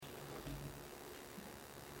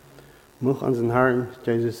Mocht onze Herrn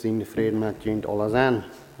Jezus zijn vrede met jullie alle zijn.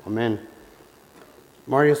 Amen.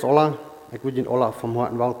 Marius alle, ik wil jullie alle van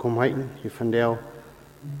harte welkom heten hier vandaag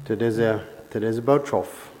te deze boodschap.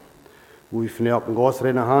 We vandaag op een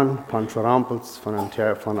gastredner gaan, Pancho Rempel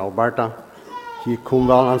van Alberta. Hier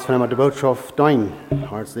komen we ons van de boodschap doen.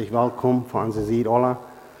 Hartelijk welkom van onze zijde alle.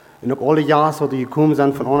 En ook alle jaren die gekomen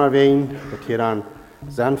zijn van onderweg, dat hier aan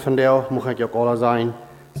zijn vandaag, mag ik ook alle zijn,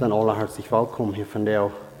 zijn alle hartelijk welkom hier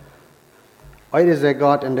vandaag. Heute sei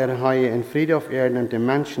Gott in der Höhe in Friede auf Erden und den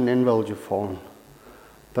Menschen in Welt gefallen.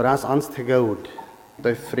 Das ist uns zu gut,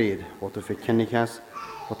 der Friede, was du verkündigt hast,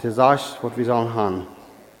 was du sagst, was wir sollen haben.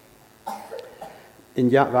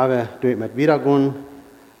 Und ja, weil wir durch mit wiedergehen,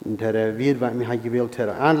 und der wird, was wir gewählt haben,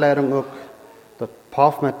 Anleitung auch, das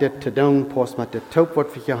passt mit dem zu tun, passt mit dem Taub,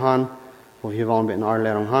 was wir hier haben, wo wir wollen mit einer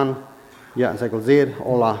Anleitung haben. Ja, ich will sehr,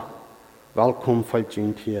 alle willkommen, falls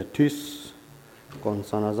ihr hier tschüss.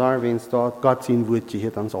 Ganz anders wenn es dort Gott sein wird,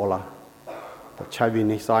 hier uns alle. Das soll wir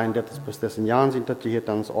nicht sein, dass es bis dessen Jahren sind, dass hier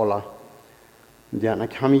uns alle. Und ja,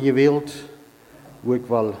 ich habe mich gewählt, wo ich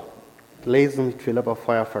will lesen mit Philippa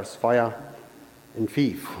 4, Vers 4 und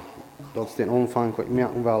 5. Das ist der Anfang, was ich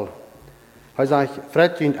merken will. Er sagt,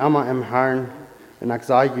 freut euch immer im Herrn, und ich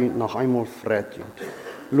sage euch noch einmal, freut euch.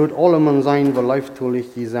 Lasst alle Mann sein, wo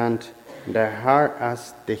leiftulich die sind, der Herr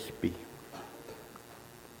ist dich bei.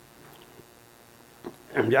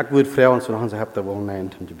 Ja, ich würde freuen, uns noch unser Hälfte wollen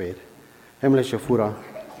nehmen im Gebet. Himmlischer Vater,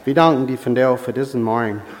 wir danken dir von dir für diesen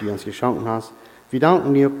Morgen, die uns geschenkt hast. Wir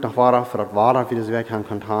danken dir auch noch für das Wahre, wie das Werk haben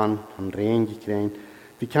konnten, und Regen gekriegt.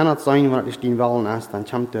 Wie kann es sein, wenn es den Willen ist, dann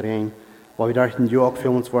kommt der Regen, weil wir durch den Jahr für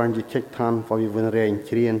uns waren gekickt haben, weil wir den Regen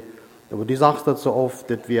kriegen. Aber du sagst das so oft,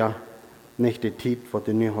 dass wir nicht die Zeit, was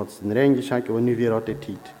du nu hast, den Regen geschenkt, aber nu wir auch die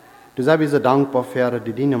Zeit. Du sei so dankbar für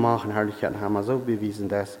die Dinge machen, Herrlichkeit haben wir so bewiesen,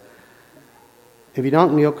 dass. Und wir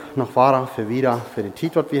danken dir auch noch weiter für die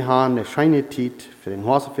Zeit, die wir haben, die schöne Zeit, für den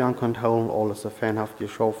Haus, das wir haben alles so fanhaft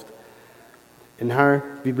geschafft. Und Herr,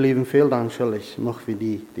 wir bleiben viel Dank schuldig, möchten wir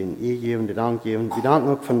dir den geben, den Dank geben. Wir danken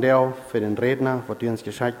auch von dir für den Redner, was du uns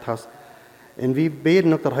geschickt hast. Und wir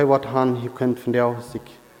beten auch, dass ihr was haben, ihr könnt von dir sich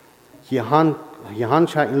hier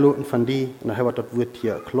Handschalten lassen von dir, und dass ihr das Wort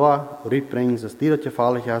hier klar rüberbringen, dass dir das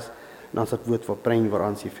gefährlich ist, und uns das Wort verbringen, was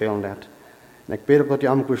uns hier fehlen wird. Und ich bete, dass die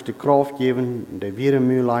am die Kraft geben, der wir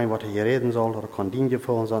Mühe was er hier reden soll, oder kann dienen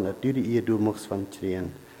gefallen sein, dass du die ihr du machst von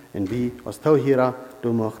Trien. Und wie, als du hier,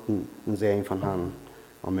 du machst einen Segen von Herrn.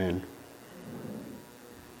 Amen.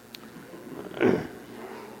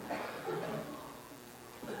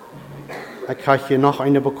 Ich habe hier noch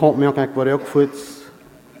eine Bekanntmachung, ich wurde auch kurz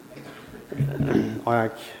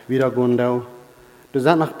wiedergehen da. Das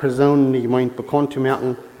sind noch Personen, die gemeint bekannt zu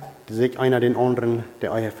merken, die sich einer den anderen,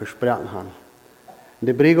 der euch versprochen haben.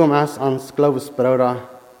 De Brigum ist ans Glaubensbruder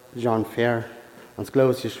John Fair, ans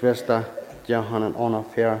Glaubensgeschwister Johann und Anna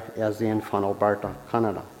Fair, ersehen von Alberta,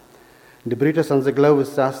 Kanada. De Brüder sind die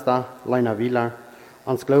Glaubensschwester Lena Wieler,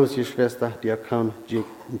 ans Glaubensgeschwister Diakon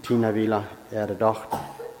Tina Wieler, ihre Tochter.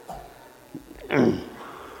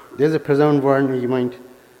 Diese Personen waren gemeint,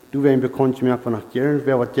 du wirst bekannt gemacht, wenn ich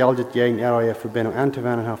irgendwer was Geld gegen ihre Verbindung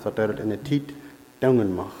anzuwenden habe, dass er in der Zeit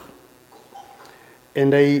tun macht. In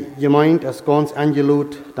der Gemeinde ist ganz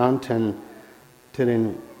angelut, dann zu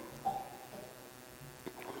den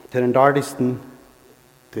Dardigsten,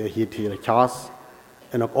 der hier die Kass,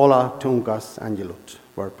 und auch alle Tungas angelut.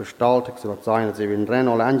 Wird bestellt, ich soll sagen, dass sie werden rennen,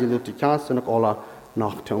 alle angelut die Kass, und auch alle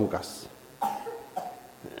nach Tungas.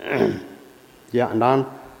 Ja, und dann,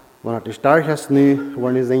 wenn es stark ist,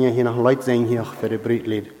 wollen die Sänger hier nach Leute singen, hier für die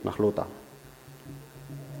Brütlied nach Lothar.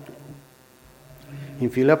 In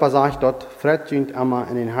Philippa sagt dort, freut euch immer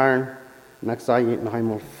in den Herrn, und ich sage noch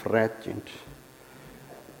einmal, freut euch.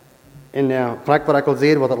 In der Praxis, was ich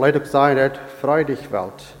sehe, was die Leute gesagt haben, freut dich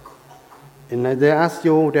Welt. In der erste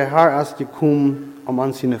Jahr, der Herr ist gekommen,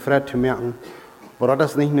 uns seine Freude zu merken. Aber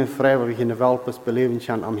das ist nicht eine Freude, weil wir in der Welt was beleben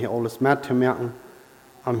können, um hier alles mehr zu merken,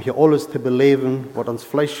 um hier alles zu beleben, was uns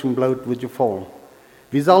Fleisch und Blut wird gefallen.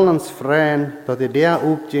 Wir sollen uns freuen, dass der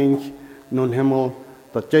aufgeht in den Himmel,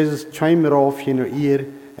 dass Jesus scheinbar auf hinter ihr,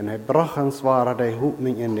 und er brach uns war, der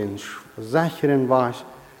Hoffnung in den sicheren Wasch,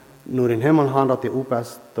 nur den Himmel haben, dass der auf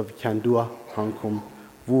ist, dass wir kein Dur ankommen,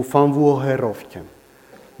 von wo heraufkommen.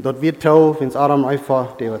 Dort wird auch, wenn es Adam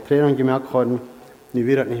einfach die Übertretung gemerkt haben, nie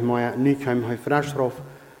wird es nicht mehr, nie kommen wir frisch drauf,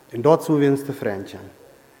 und dazu werden es die Freundchen.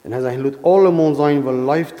 Und er sagt, lasst alle Mann sein, weil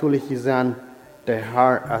leiftulich sein, der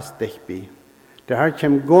Herr ist dich bei. Der Herr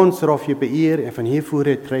kommt ganz drauf hier bei ihr, und von hier vor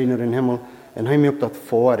der Trainer in den Himmel, und hij maakt dat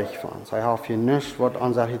vorig van. Hij heeft hier niets wat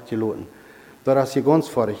aan zich gelaten. Dat is hier ganz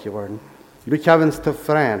vorig geworden. Du haben uns zu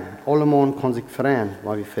freien. Alle Mann kann sich freien,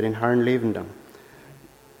 weil wir für den Herrn leben dann.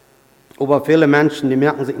 Aber viele Menschen, die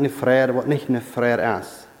merken sich nicht frei, was nicht eine Frei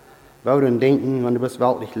ist. Weil du denken, wenn du bist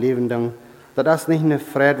weltlich leben dann, das ist nicht eine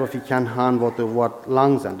Frei, was wir können haben, was du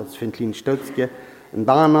lang sind. Das ist für ein kleines Stützchen. Und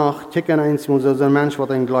danach kicken eins mal so ein Mensch, der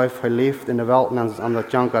in Gleif lebt in der Welt, und dann ist es anders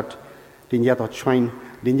jankert, den jet dort schein,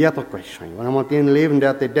 den jet dort gleich schein. Wenn man den leben,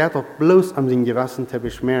 der dort bloß am sein Gewissen zu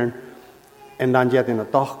beschmieren, und dann jet in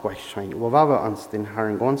der Tag gleich schein. Aber wenn wir uns den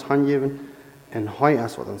Herrn ganz hingeben, und heu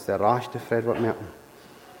ist, was uns der rechte Fried wird merken.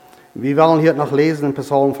 Wir wollen hier noch lesen in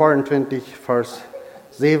Psalm 24, Vers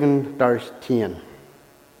 7 durch 10.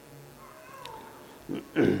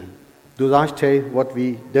 Du sagst, hey, was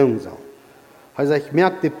wir tun sollen. Er sagt,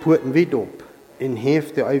 merkt die Porten weit op, in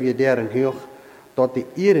Hälfte over deren hoch, dat die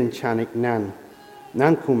Ehrenchannig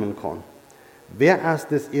kommen kann. Wer ist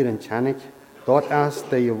das Ehrenchannig? Dat ist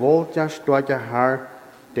der gewollte starke Herr,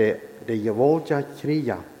 der gewollte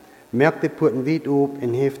Krieger. Merkt die Porten weit op,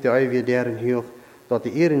 in Hälfte over deren hoch, dat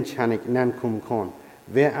die Ehrenchannig kommen kann.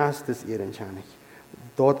 Wer ist das Ehrenchannig?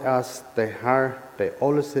 Dat ist der Herr, der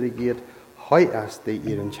alles regiert. Heu ist der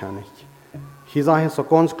Ehrenchannig. Hier sage ich so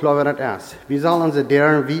ganz klar, wer das ist. Wir sollen unsere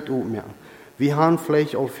deren weit aufmerken. Wir haben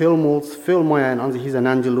vielleicht auch viel mehr in unsere Hisen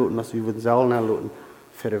angeluten, als wir selber angeluten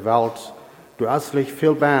für die Welt. Du hast vielleicht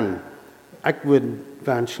viel Band. Ich würde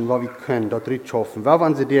wünschen, was wir können, dort richtig schaffen. Wir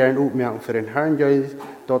wollen sie deren aufmerken für den Herrn Jesus,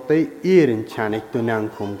 dass die ehrenchannig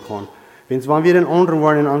kommen kann. Wenn wir den anderen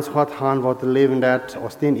Worten in uns haben, was leben das,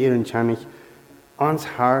 aus den ehrenchannig, uns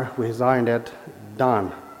Herr, wir sagen das,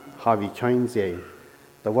 dann haben wir keinen Sehen.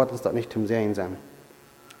 Da wird es doch nicht zum Sehen sein.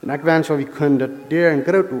 Und ich wünsche, wir können das deren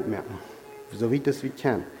groß aufmerken, so weit es wir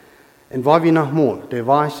können. Und wo wir noch mal, der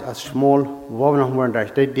Weich ist schmal, wo wir noch mal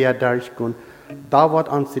durch, der durchgehen, da wird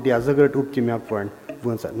uns der so groß aufgemerkt werden, wo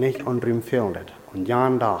uns das nicht anderem fehlen wird. Und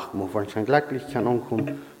jeden Tag, wo wir schon glücklich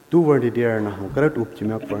ankommen, du wirst der noch mal groß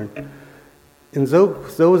aufgemerkt werden. Und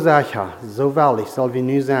so sicher, so wahrlich soll wir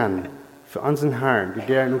nie sein, für unseren Herrn, die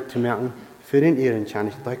deren aufzumerken, für den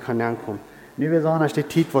Ehrenchannig, da kann ankommen. Wir sagen, das ist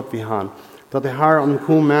die Zeit, was wir haben. Dass der Herr am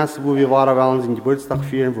kommen ist, wo wir waren, wollen, seinen Geburtstag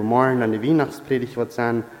feiern, wo morgen dann die Weihnachtspredigt wird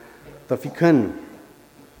sein, dass wir können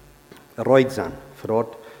reut sein, für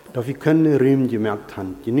dort, dass wir können Rühm gemerkt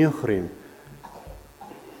haben, genug Rühm.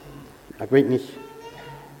 Ich weiß nicht,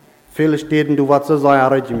 viele Städten, du wirst so sehr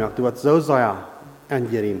reut gemerkt, du wirst so sehr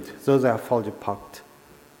angeriemt, so sehr vollgepackt,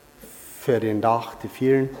 für den Tag zu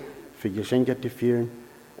feiern, für Geschenke zu feiern.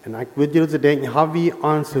 Und ich würde dir so denken, haben wir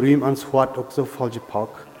uns Rühm, uns Hort auch so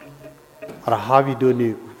vollgepackt? Oder haben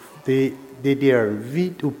wir die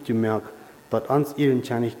weit aufgemerkt, dass uns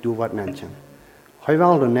ehrenchannig du was Menschen. Heu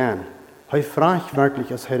will du nennen. Heu fragt wirklich,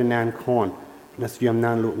 dass er nennen kann, dass wir ihm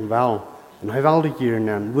nennen luten wollen. Und heu will du hier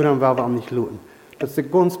nennen, woran wollen wir ihm nicht luten? Das ist die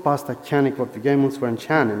ganz beste Kenning, was wir geben uns für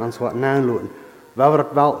entscheiden, und uns was nennen luten. Weil wir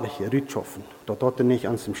das Weltliche rückschaffen. Dort nicht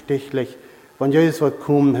uns im Stich liegt. Wenn Jesus wird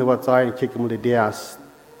kommen, er wird sagen, kick mal, der ist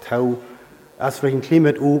tau. Er ist vielleicht ein klein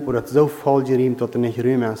mit auf, oder so voll geriemt, dass er nicht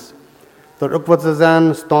rühm ist. Dort auch was zu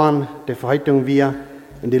sagen, stehen, die Verheitung wir,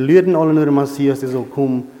 und die Lüden alle nur der Messias, die soll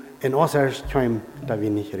kommen, in uns erst kommen, da wir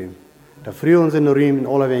nicht rühmen. Da früher sind wir rühmen,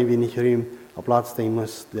 alle werden wir nicht rühmen, auf Platz, den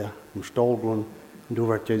muss der im Stall gehen, und du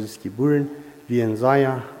wird Jesus geboren, wie in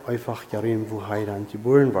Saja einfach gerühmen, wo er dann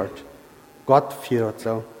geboren wird. Gott führt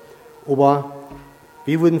so. Aber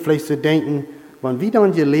wir würden vielleicht so denken, wenn wir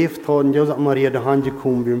dann gelebt haben, Josef und Maria da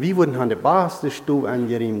gekommen wären, wir würden an der beste Stuhl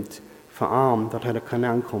angeriemt, verarmt, dass er kann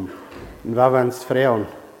ankommen. Und wenn wir uns fragen,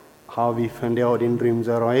 haben wir von der den Rühm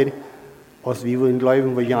so rein, als wir würden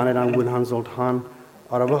glauben, wir ja nicht an würden haben sollten haben,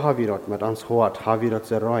 aber wo haben wir das mit uns gehört, haben wir das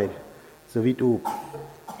so rein, so wie du.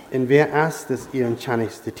 Und wer ist das Ehrenchannig?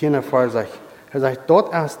 Der Tier vor sich, er sagt,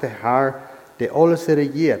 dort ist der Herr, der alles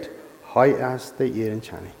regiert, heu ist der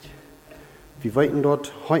Ehrenchannig. Wir weiten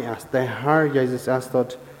dort, heu ist der Herr, Jesus ist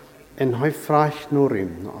dort, und heu fragt nur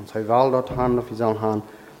ihm, und heu will dort haben, dass wir sollen haben,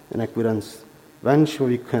 und ich würde uns wünschen,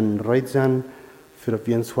 wir können reut sein, für dass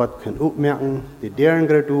wir uns heute können aufmerken, die deren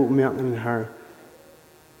gerade aufmerken, Herr,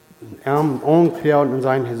 Angeklärt und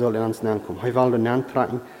sein, er soll in uns näher kommen. Er will den näher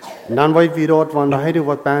tragen. Und dann, weil wir dort, wenn der heute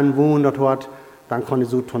was bei wohnen, dort, dann kann ich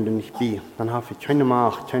so tun, nicht bei. Dann habe ich keine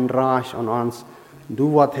Macht, kein Reich an uns.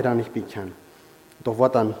 Du wirst er dann nicht bei können. Doch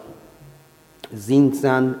wird dann sind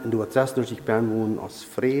sein, und du wirst erst durch dich wohnen, aus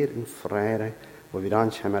Frieden und Freude, wo wir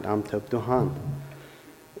dann schon mit am Tag haben.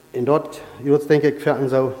 Und dort, jetzt denke ich, fährt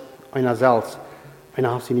so einer selbst.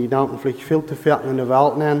 Einer hat sich die Gedanken vielleicht viel zu viel in der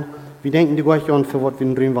Welt nennen. Wir denken die gleich an, für was wir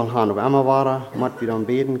in Rühm wollen haben. Aber einmal war er, wir dann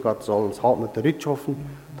beten, Gott soll uns halt mit der Rück schaffen,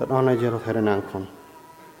 dass einer das hernehmen kann.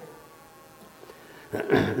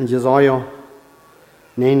 In Jesaja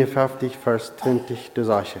 59, Vers 20, du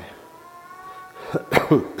sagst.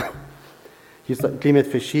 Hier ist ein bisschen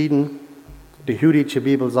verschieden. Die jüdische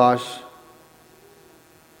Bibel sagt,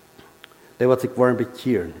 der wird sich wollen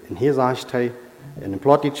bekehren. Und hier sagt er, in der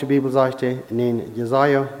plattdeutsche Bibel sagt er, in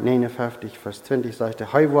Jesaja 59, Vers 20 sagt er,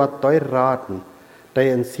 er wird dir raten, die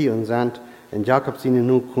in Zion sind, in Jakob seine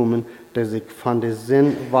nu kommen, die sich von der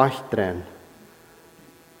Sinn wegdrehen.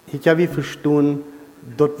 Ich habe verstanden,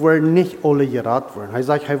 dort werden nicht alle geraten werden. Er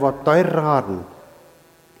sagt, er wird dir raten,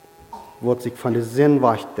 wird sich von der Sinn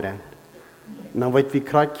wegdrehen. Und dann wird wie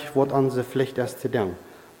krieg, wird unsere Pflicht erst zu denken.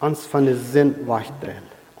 Uns von der Sinn wegdrehen.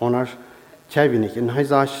 Anders können wir nicht. Und er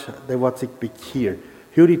sagt, der wird sich bekehren.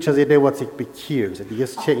 Jüdische sagt, der wird sich bekehren. Die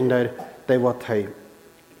ist checken, der wird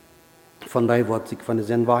von der wird sich von der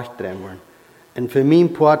Sinn wegdrehen werden. Und für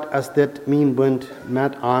mein Part ist das mein Bund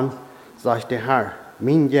mit an, sagt der Herr,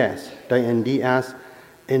 mein Jes, der in die ist,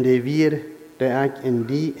 in der wir, der ich in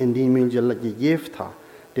die mir gegeben habe,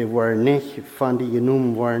 der waren nicht von die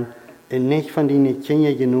genommen worden, und nicht von den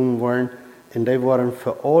Kindern genommen worden, und die waren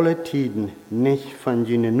für alle Tiden nicht von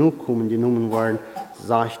jenen Nachkommen genommen worden,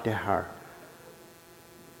 sagt der Herr.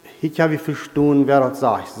 Ich habe verstanden, wer das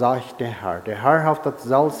sagt der Herr. Der Herr hat das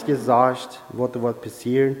selbst gesagt, was wird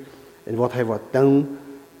passieren, und was er wird tun,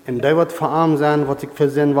 und der wird verarmt sein, was sich für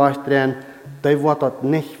Sinn wegdrehen, der wird das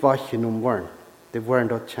nicht weggenommen werden. Die werden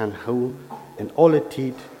dort schon hau, in alle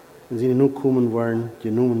Tid, und sie Nachkommen werden,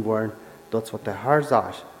 genommen werden, das ist, was der Herr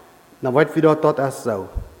sagt. Na weet wie dat is zo.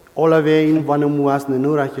 Alle wegen, wanneer moest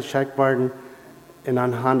nur geschickt werden, und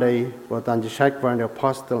dann haben die, was dann geschickt werden, die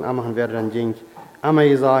Apostel, einmal werden dann ging, einmal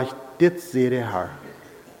gesagt, das sehe der Herr.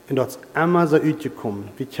 Und das ist immer so uitgekommen.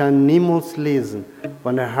 Wir können niemals lesen,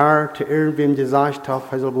 wenn der Herr zu irgendwem gesagt hat,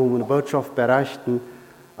 er soll eine Botschaft berichten,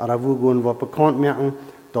 oder wo gehen, was bekannt machen,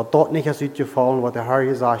 dass dort nicht ist uitgefallen, was der Herr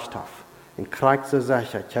gesagt hat. Und kriegt so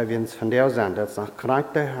sicher, ich habe uns von der sein, das nach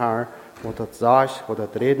kriegt der Herr, was das sagt, was das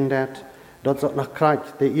reden wird, das ist nach Krieg,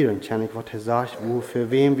 der Iren kenne ich, was er sagt, wo für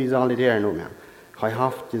wem, wie soll der noch mehr. Er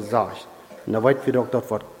hat gesagt. Und da wird wir doch, das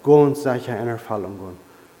wird ganz sicher in Erfüllung gehen.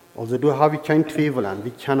 Also da habe ich keinen Zweifel an.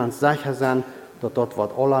 Wir können uns sicher sein, dass dort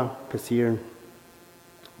wird alles passieren,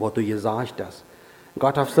 was du gesagt hast.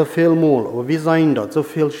 Gott hat so viel Mal, aber wir sehen dort, so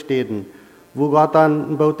viele Städten, wo Gott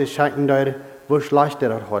dann ein Boot schicken dort, wo schlechter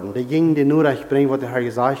das hatten. Die gingen dir nur recht bringen, was der Herr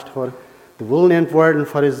gesagt hat. Die wollen nicht werden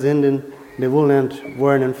von den Sünden, die wollen nicht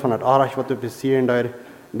werden von der Arach, was da passieren dort.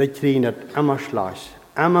 Die kriegen das immer schlecht.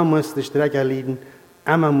 Immer mussten die Strecke leiden,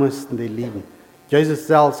 immer mussten die leiden. Jesus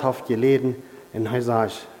selbst hat gelitten und er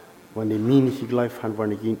sagt, wenn die mir nicht geglaubt haben,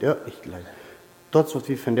 wollen die Gegend auch nicht glauben. Das, was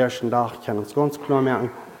wir von der ersten Tag können uns ganz klar merken,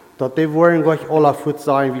 dass die wollen gleich alle gut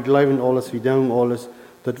sein, wir glauben alles, wir tun alles.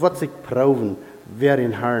 Das wird sich proben, wer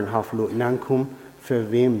den Herrn hat ankommt,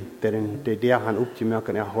 für wem der hat aufgemerkt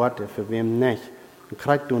und er hat, für wem nicht. Und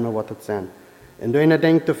kriegt du noch was das sein. Und wenn er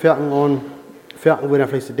denkt, da fängt an, würde er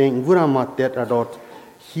vielleicht denken, wo macht der dort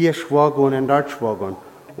hier schwach gehen und dort schwach gehen.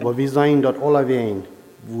 Aber wir sehen dort alle wen,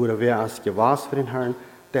 wo wer als gewaß für den Herrn,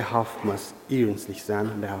 der Haft muss ernstlich sein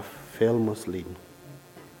und der Haft viel muss leiden.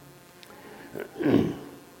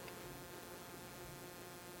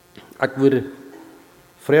 Ich würde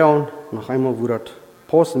Frauen noch einmal, wo das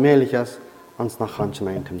postmäßig ist, ans nach Handchen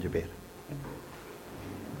ein zum Gebet.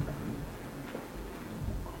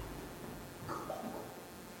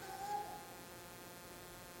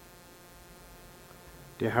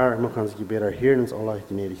 Der Herr mag uns Gebet erhören und alle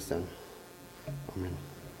gnädig sein. Amen.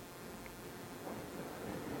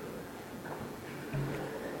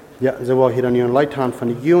 Ja, so war hier dann ein Leithand von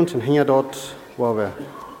der Jugend und hier dort, wo wir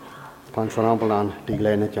Pancho Rempel an die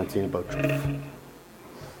Gelegenheit ganz in der Botschaft.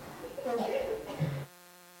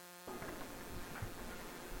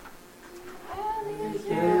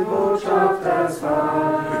 Herrliche Botschaft des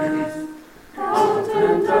Heils,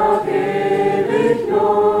 tausend Tag ewig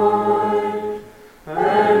neu.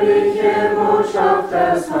 Herrliche Botschaft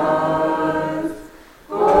des Heils,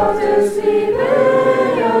 Gottes Liebe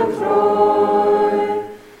und treu.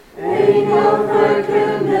 Engel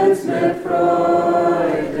verkünden's mit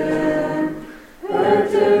Freuden,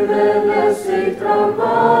 Hirten will sich dran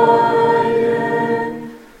weiden,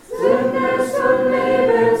 Sünders zum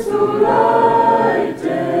Leben zu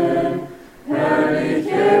leiten.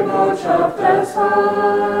 Herrliche Botschaft des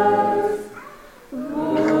Heils,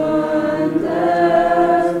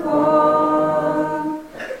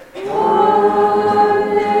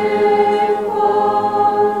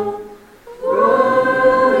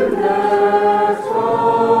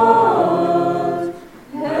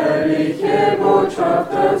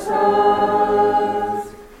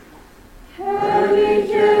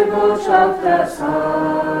 Herrliche Botschaft des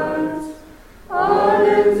Heils, alle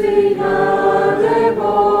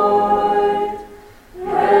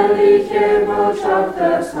Botschaft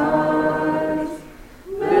des Heils,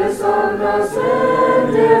 besonders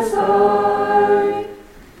in der Zeit,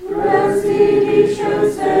 glänzt die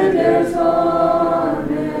schönste der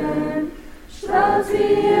Sonnen, strahlt sie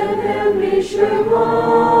in himmlische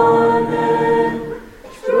Wonnen,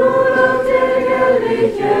 strudelt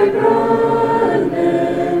ärgerliche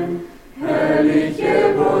Brunnen,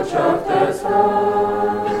 herrliche Botschaft des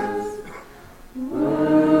Heils.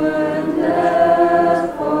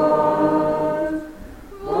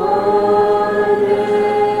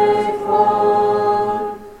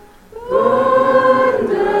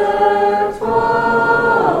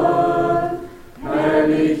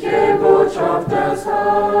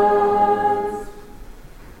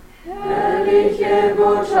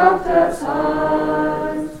 Botschaft des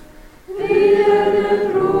Heils, wie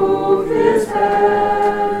den Ruf des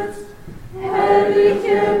Herz,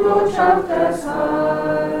 herrliche Botschaft des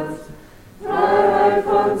Heils, Freiheit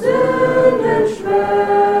von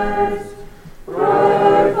Sündenschmerz,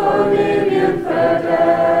 Freiheit von ewigem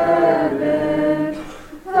Verderben,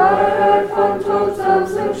 Freiheit von Tod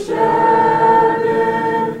zum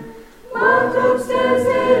Sterben, macht uns der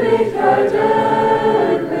Seligkeit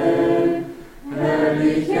erben,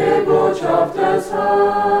 herrliche Botschaft des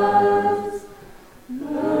Heils,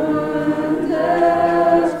 und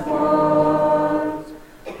es fort,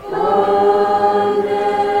 und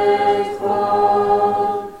es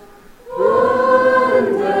fort,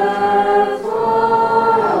 und es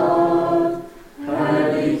fort,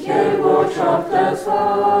 herrliche Botschaft des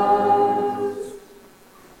Heils.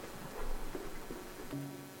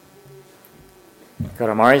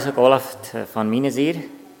 Goedemorgen ook Olaf van Minezier.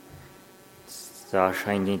 Da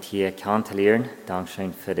scheint niet hier kan te leren.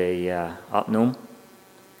 Dankeschön für die Abnahme.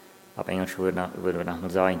 Auf Englisch würden wir nochmal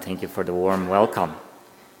sagen, thank you for the warm welcome.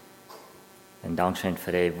 Und Dankeschön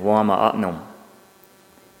für die warme Abnahme.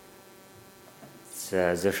 Es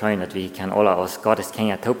ist so schön, dass wir alle aus Gottes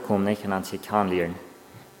Kinder taub kommen, nicht? Und uns hier kann lernen.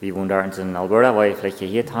 Wir wohnen dort in Alberta, wo ich vielleicht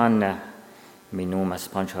hier haben. Mein Name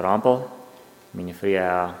ist Pancho Rempel. Meine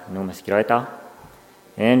Frau Name ist Greta.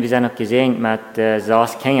 Und wir sind auch gesegnet mit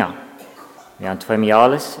 6 Kindern. Wir haben 2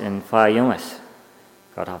 Mädels und 2 Jungs.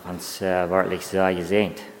 Gott hat uns wirklich sehr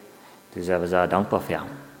gesegnet. Da sind wir sehr dankbar für.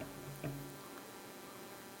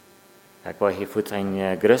 Ich wollte hier kurz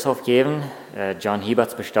einen Gruß aufgeben. John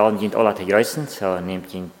Hieberts Bestellung dient alle zu grüßen, so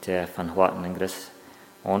nehmt ihn von heute einen Gruß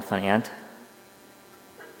an von ihm.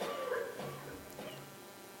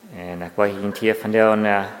 Und ich wollte ihn hier von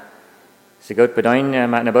der so gut bedanken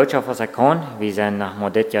mit einer Botschaft, was ich kann. Wir sind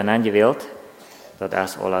nach dit Jahr angewählt.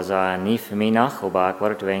 Das ist alles nie für mich nach, aber ich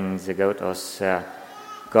wollte wegen so gut, als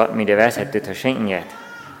Gott mir die Weisheit zu schenken hat.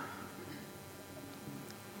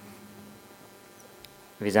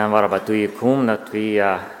 Wir sind aber dazu gekommen, dass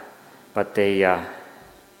wir bei der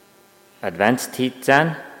Adventszeit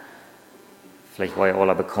sind. Vielleicht wollen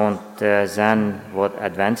alle bekannt sein, was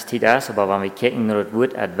Adventszeit ist, aber wenn wir gucken nach das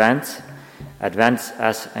Wort Advent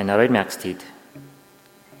ist eine Rückmerkzeit.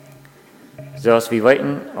 Zoals we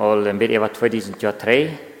weten, al een beetje wat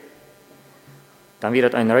 2003, dann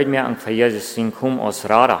wird eine Rückmerkung für Jesus kommen als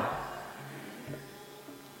Radar.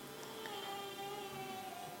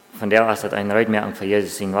 Von der ist das eine Rückmerkung für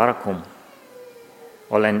Jesus in Wara kommen.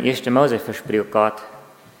 Al in 1. Mose verspricht Gott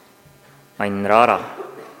einen Radar.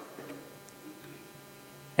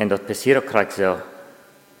 Und das passiert auch so.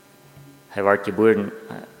 Er wird geboren,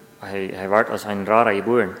 er wird als ein Radar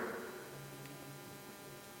geboren.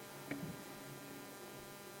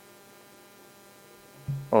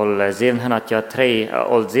 Al 700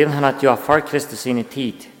 Jahre vor Christus in der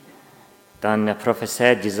Zeit, dann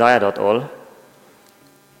prophezeit Jesaja dort all,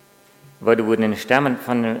 wo würden in Stämmen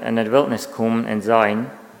von in der Wildnis kommen und sagen,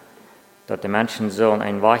 dass die Menschen sollen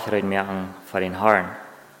ein Wachreden machen für den Herrn.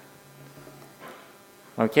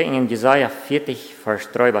 Wir gucken in Jesaja 40, Vers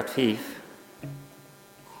 3 bis 5.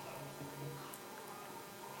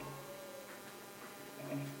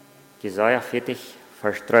 Jesaja 40,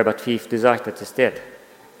 Vers 3 bis 5, du sagst, das ist das.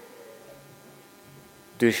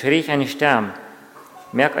 Du schrie eine Stimme,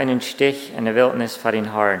 merk einen Stich in der Wildnis für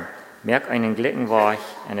den Herrn, merk einen Glickenweg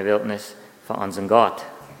in der Wildnis für unseren Gott.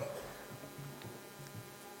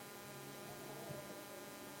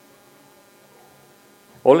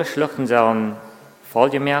 Alle Schluchten sollen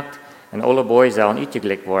vollgemerkt und alle Bäume sollen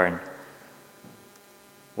uitgelegt werden.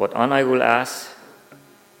 Was Anhängel ist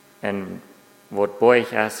und was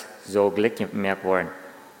Bäuch ist, soll gemerkt werden.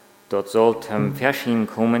 Dort soll zum Verschieden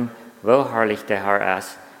kommen, wo herrlich der Herr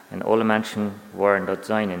ist, und alle Menschen wollen dort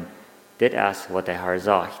sein. Das ist, was der Herr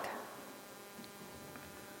sagt.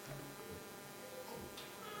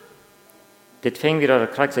 Das fing wieder der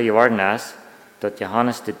Krieg so geworden ist,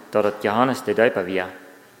 dat het Johannes de Döper weer.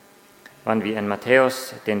 Wanneer we in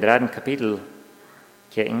Matthäus, den 3. kapitel,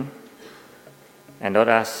 kijken, en dat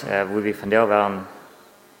is waar we vandaag wel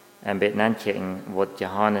een beetje aankijken, wat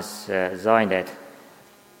Johannes zei dat,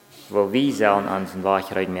 waar we zullen aan zijn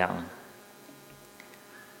waarheid merken.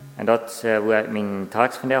 En dat waar ik mijn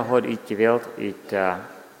tekst vandaag had uitgewählt uit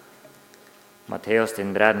Matthäus,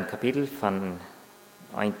 den 3. kapitel, van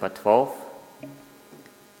 1 bis 12.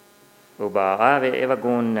 Aber wir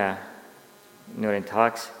gehen nur den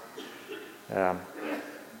Text.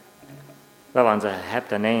 Waar we onze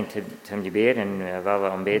hebben daarna te gebeden en waar we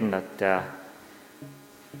aanbeden dat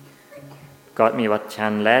God mij wat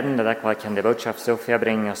kan leiden, dat ik wat kan de boodschap zo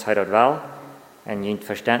verbrengen als hij dat wil. En je het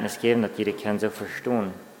verständnis geven dat iedereen kan zo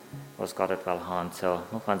verstaan was God het wel hand. So,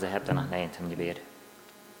 nog onze hebben daarna te gebeden.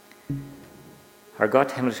 Herr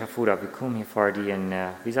Gott, himmlischer Vater, wir kommen hier vor dir und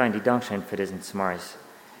wir sagen dir Dankeschön für diesen Smarts.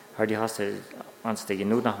 Herr, du hast uns die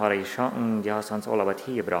Genug nach wahre geschenkt, du hast uns alle was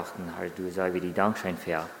hier gebracht. Herr, du sei wir dir Dankeschön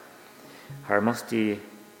für. Herr, musst du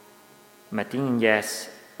mit deinen Jes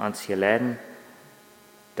uns hier leiden,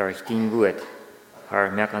 durch dein Wort.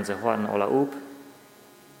 Herr, merk unsere Horten alle auf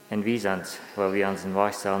und wies uns, weil wir uns in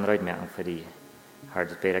Wahrheit sollen Reut merken für dich. Herr,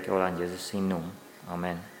 das bete ich alle an Jesus in Namen.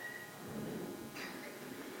 Amen.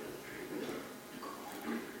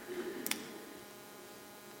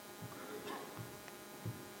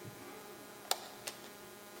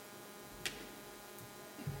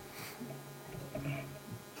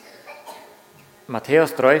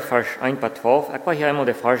 Matthäus 3, Vers 1 bis 12. Ich will hier einmal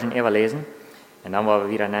die Versen überlesen und dann wollen wir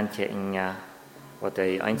wieder nachdenken, was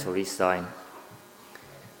die Einzelwies sein.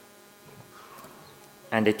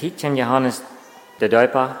 En de tijd van Johannes de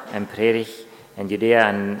Döper en predigt in Judea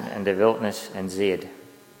en de Wildnis en zeed.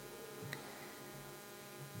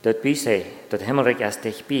 Dat bijzij, dat Himmelrijk is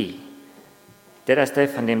dichtbij. Dit is dat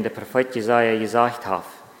van dem de Prophet Jesaja gesagt hat.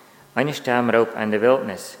 Eine Sturmraub in der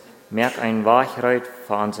Wildnis, merk ein Wachreut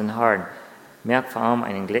vor unseren Herrn. Merk vor allem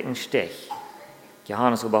einen glichen Stich.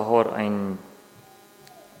 Johannes überhaupt ein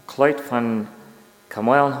Kleid von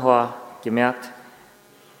Kamelenhaar gemerkt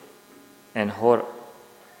und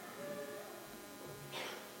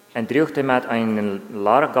drückte mit einem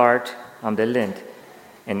Lagergard am der Lind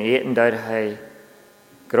und eten dort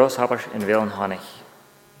Großhappers in wilden Honig.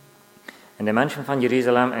 Und die Menschen von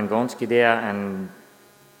Jerusalem und ganz Judäa und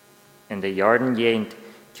in der Jordengegend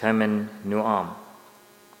kamen nur an.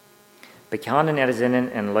 Bekannten ersinnen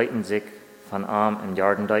und leuten sich von Arm im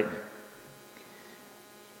Jordan deuten.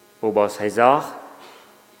 Aber als sagt,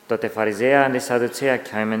 dass die Pharisäer und die Sadduzäer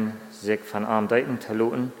kamen, sich von Arm deuten zu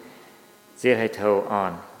luten, sieht er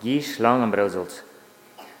an, je Schlangenbrösels.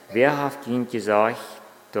 Wer hat ihnen gesagt,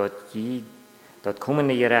 dass das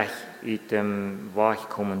kommende Gericht aus dem Weg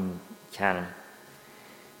kommen kann?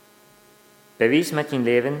 Beweis mit ihrem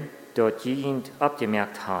Leben, dass sie ihn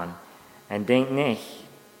abgemerkt haben, und denkt nicht,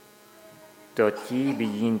 dass sie bei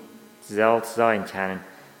ihnen selbst sein können.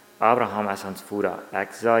 Abraham ist uns Vater.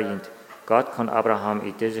 Ich sage ihnen, Gott kann Abraham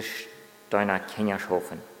in diese Steine Kinder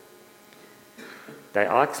schaffen. Die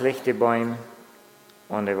Axt legt die Bäume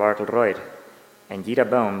und die Wurzel reut. Und jeder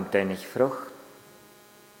Baum, der nicht Frucht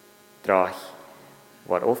trägt,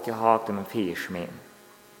 wird aufgehakt und im Vieh geschmissen.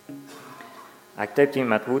 Ich tippe ihm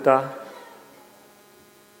mit Wutter.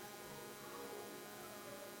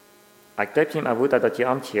 Dass die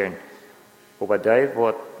amtieren. Aber der,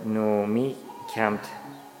 was nur mich kommt,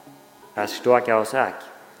 ist stärker als ich.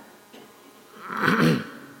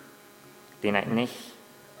 Den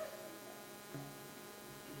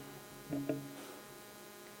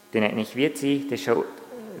ich nicht wird sie, die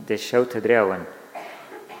Schau zu drehen.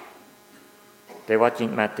 Der wird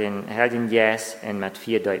mit den Helden Jes und mit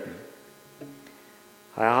 4 Deuten.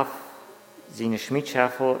 Er hat seine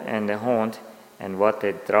Schmiedschaffel in der Hand und wird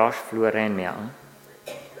den Draschflur reinmerken.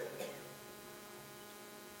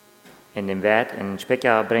 In den Wert in den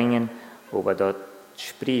Specker bringen, aber dort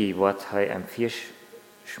Spree wird er am Fisch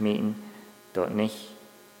schmieden, dort nicht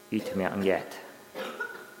uitmerken geht.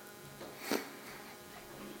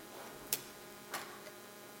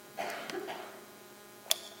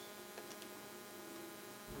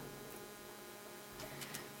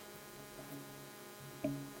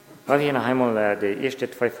 Ich will hier noch einmal die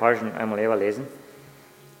ersten 2 Versen einmal überlesen.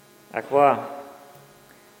 Ich war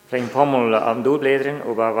vielleicht ein paar Mal am Durchblättern,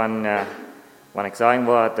 aber wenn ich sagen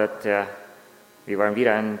wollte, dass wir waren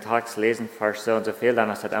wieder einen Text lesen, Vers so und so viel, dann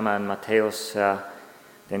ist das immer in Matthäus,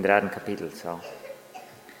 den 3. Kapitel. So.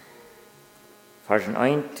 Versen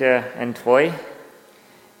 1 und 2.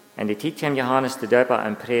 En die tijd kwam Johannes de Döper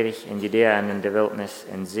en predigt in Judäa en in de Wildnis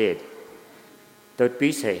en zeed. Dort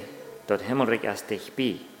büß hij, dat Himmelrijk is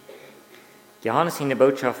dichtbij. Johannes in de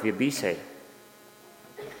boodschap weer bij zei.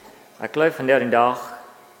 Ik geloof van der dag,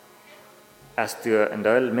 als du een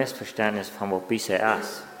duidelijk misverständnis van wat Bisse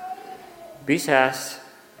is. Bisse is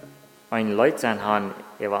ein Leid sein haben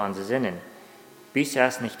über unsere Sinnen. Bisse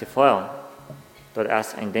ist nicht der Fall. Das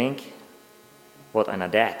ist ein Ding, was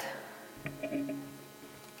einer tut.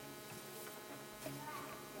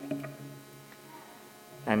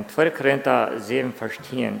 In 2. Korinther 7, Vers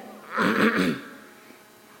 10,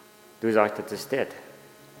 du sagst, das ist das.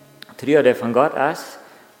 Trio, der von Gott ist,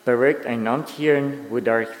 bewirkt ein Amtieren,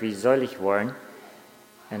 wodurch wir selig worden,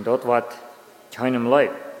 und dort wird keinem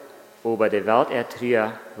Leib. Aber die Welt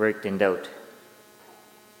Trio wirkt den Tod.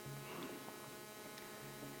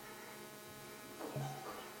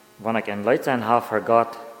 Wenn ich ein Leid sein habe für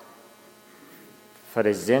Gott, für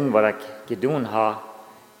den Sinn, was ich getan habe,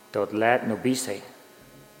 dort lädt nur Bisse.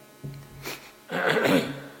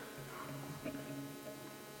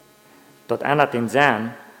 Dort ändert den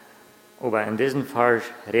Sinn, aber in diesem Fall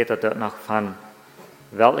redet dort noch von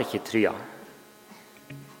weltliche Trio.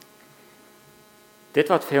 Dit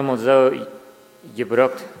wordt vielmaal zo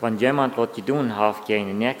gebruikt, wenn jemand wat getan hat gegen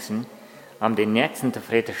den Nächsten, um den Nächsten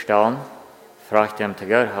zufriedenzustellen, fragt ihm zu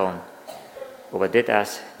Gott hauen. Aber dit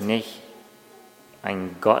ist nicht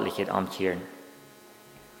ein göttliches Amtieren.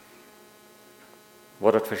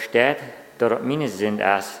 Was das versteht, dass das meine Sinn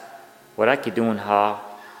ist, was ich getan habe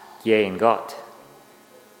gegen Gott.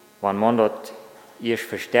 Wenn man das erst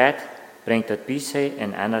versteht, bringt das Bisse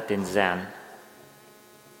und ändert den Sinn.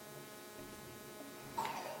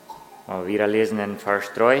 Wir lesen in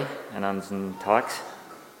Vers 3 in unserem Text.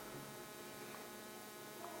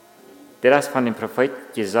 Das ist von dem Prophet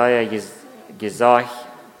Jesaja gesagt,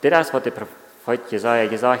 das ist, was der Prophet Jesaja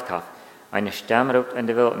gesagt hat. Eine Stimme ruft in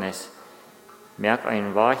der Wildnis. Merk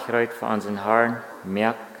einen Wachheit für unseren Herrn,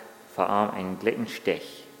 merk vor allem einen glitten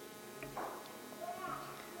Stich.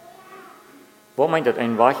 Wo meint das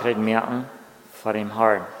ein Wachheit merken vor dem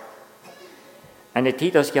Herrn? In der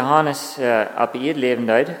Zeit, als Johannes ab ihr Leben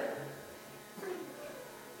leid,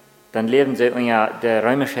 dann leben sie unter der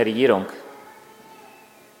römischen Regierung.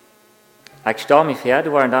 Ich stelle mich vor,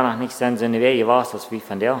 die waren danach nicht so eine Wege was, als wir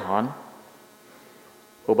von der haben.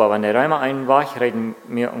 Aber wenn die Römer einen Wachreiten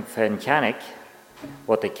mir für den König,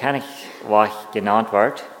 was der Königwach genannt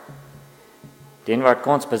wird, den wird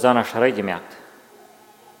ganz besonders schräg gemerkt.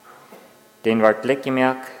 Den wird Blick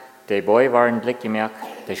gemerkt, die Bäume werden Blick gemerkt,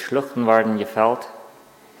 die Schluchten werden gefällt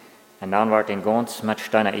und dann wird den ganz mit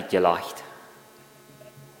Steinen eingelacht.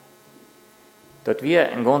 Das wir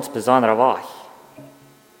ein ganz besonderer Wach.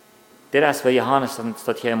 Das ist, was Johannes uns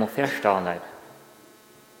das hier immer feststellen hat.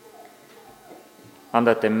 Und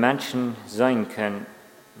dass die Menschen sein können,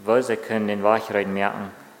 weil sie können den Wachheit merken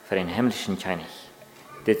für den himmlischen König.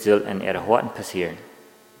 Das soll in ihren Horten passieren.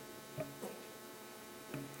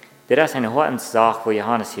 Das ist eine Hortenssache, wo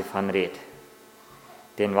Johannes hiervon redet.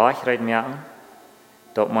 Den Wachheit merken,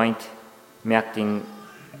 das meint, merkt den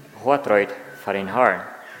Hortreit für den Herrn.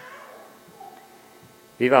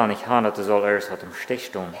 Wir wollen nicht haben, dass soll erst auf dem Stich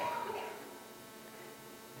stehen,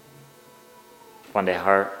 wenn der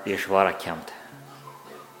Herr ihr schwerer kommt.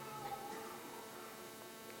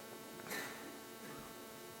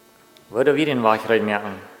 Würde wir den Wachheit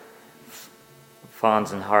merken von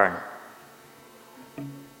unseren Herrn?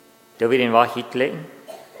 Da wir den Wachheit legen?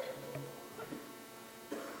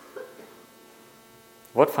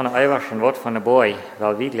 Was von der Eiwasch und was von der Boy,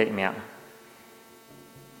 weil wir gleich merken?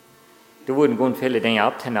 Du wurden gut viele Dinge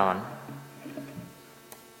abgetan.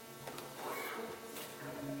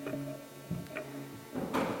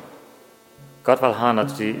 Gott will haben,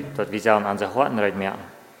 dass wir sollen unsere Horten rein merken.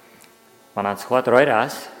 Wenn uns Hort rein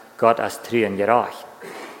ist, Gott ist treu und gerecht.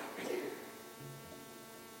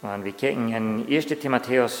 Und wir kicken in 1.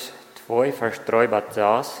 Timotheus 2, Vers 3 bis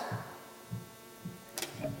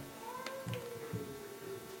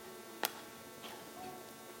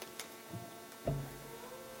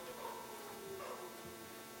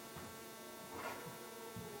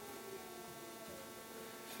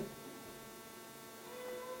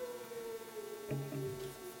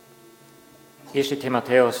 6.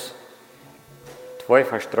 Timotheus 2,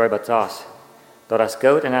 Vers 3 bis 6. Da das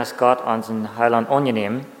Gott und das Gott unseren Heiland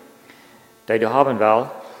angenehm, der du haben will,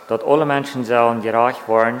 dass alle Menschen sollen gerecht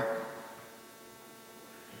werden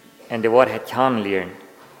und die Wahrheit kennenlernen,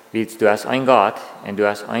 weil du hast ein Gott und du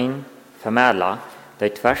hast ein Vermittler,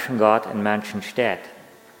 der zwischen Gott und Menschen steht,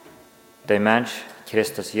 der Mensch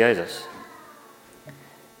Christus Jesus,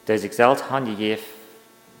 der sich selbst handgibt,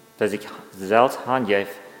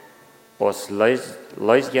 als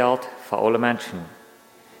Leusgeld für alle Menschen,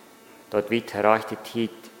 dort wird die rechte Zeit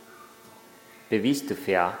bewiesen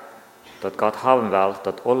dafür, dat Gott haben will,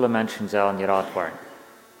 dat alle Menschen sollen gerat werden.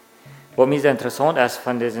 Was mir sehr interessant ist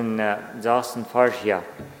von diesen ersten Vers hier,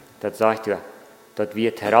 das sagt ja, dass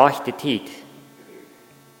wir zur rechten Zeit,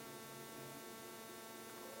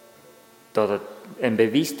 dass es ein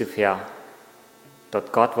Beweis dafür,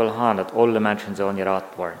 dass Gott will haben, dass alle Menschen sollen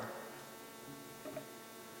gerat werden.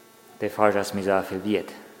 Der Vers ist mir sehr viel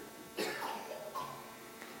wert.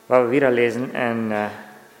 Weil wir wieder lesen in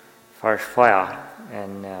Vers 4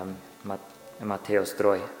 in Matthäus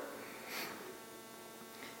 3.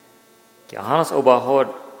 Johannes aber hat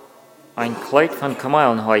ein Kleid von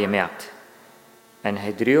Kamelen gemerkt und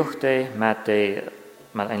er droegde mit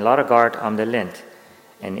een laddergaard am de lint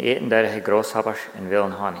en eten der großhabbers en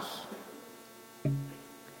willen Honig.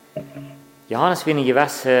 Johannes wie een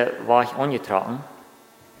gewisse war ich angetragen.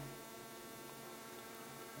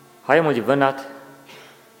 Hij moet gewundert,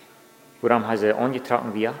 waarom hij ze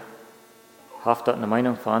angetragen wir. Haft dat eine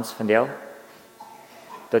Meinung von uns von der?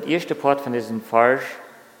 Das erste Part von diesem Vers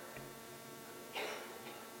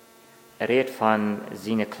redet von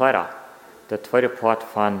seinen Kleider. Der zweite Part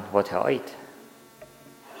von was er eet.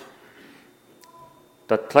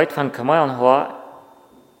 Das Kleid von Kamelenhaar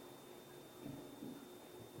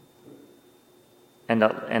en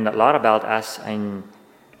dat Laderbelt ist ein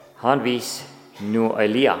Handwies nur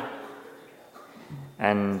Elia.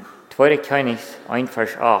 En 2. Königs 1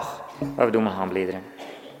 Vers 8. Wat doen we gaan bladeren?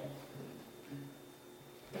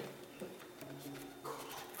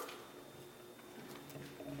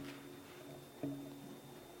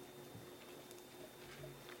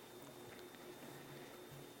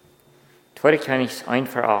 Tweede Königs 1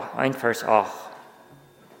 Vers 8.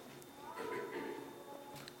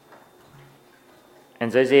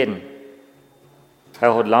 En zij zeiden, hij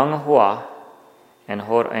had lange haar en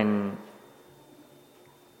had een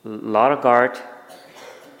laddergaard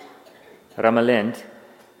Ramelint,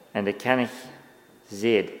 en de König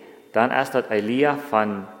zei, dan is dat Elia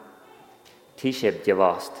van Tisheb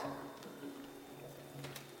geweest.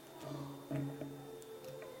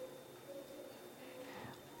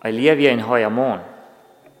 Elia wie een hoge man.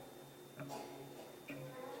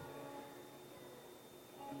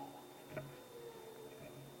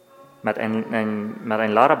 Met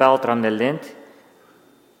een ladderbelt aan de lint.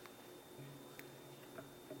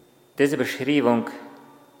 Deze beschrijving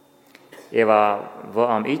wo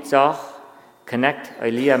am uitzag, connect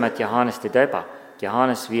Elia met Johannes de Döper.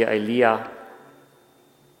 Johannes wie Elia,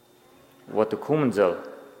 wat er komen zal.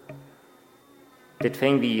 Dit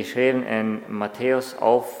fing wie geschreven in Matthäus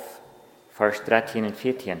 11, Vers 13 en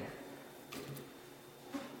 14.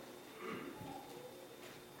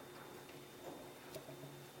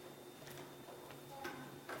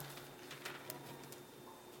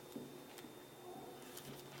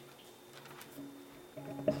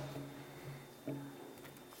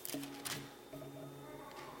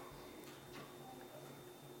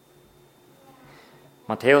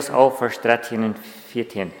 Matthäus 11, Vers 13 en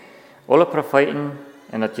 14. Alle Propheten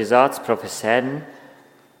en het Gesetz prophezeiden,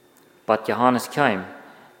 wat Johannes kwam.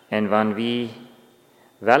 En wanneer we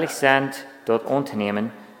willig zijn dat aan te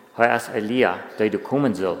nemen, hij is Elia, die er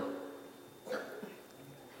komen zal.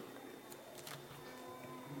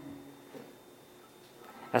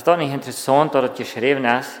 Is dat niet interessant dat het geschreven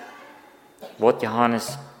is, wat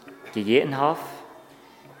Johannes gegeten heeft?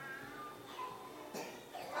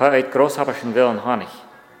 Hij uit großhabberschen willen Honig.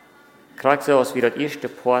 Krijgt zoals wie dat eerste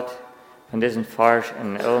Part van deze Vers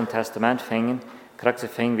in het Oude Testament vingen, krijgt ze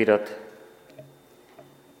vingen wie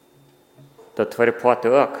dat tweede Part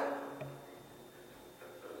ook.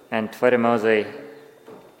 En 2 Mose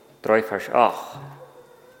 3 Vers 8.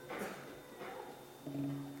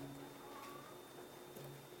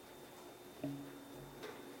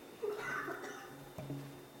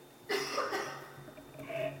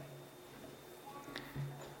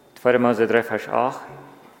 Tweede Mose 3 Vers 8.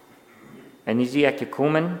 En nu zie ik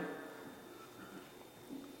gekomen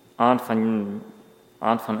aan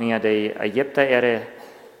van een die Egypte er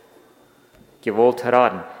gewollt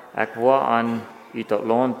raden. Ik wil aan uit dat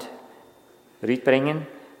land uitbrengen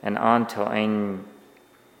en aan tot een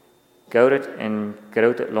gouden en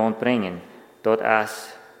groot land brengen. Dat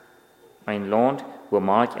is een land waar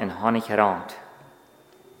melk en honig raamt.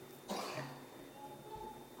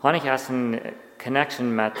 Honig is een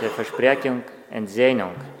connection met de verspreking en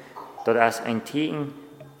zenuw. Dat is een teken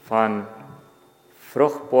van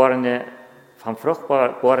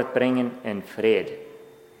vruchtbaarheid brengen en vrede.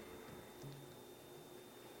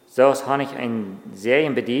 Zoals honig een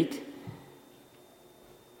zeeën bedient,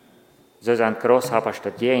 zo zijn großhabbers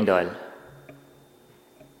dat jeendeel.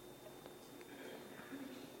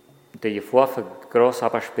 De je voor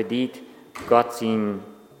großhabbers bedient, God zijn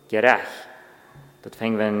gerecht. Dat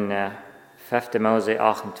vinden we in 5. Mose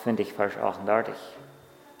 28, vers 38.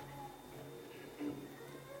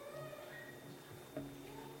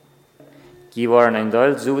 Die waren ein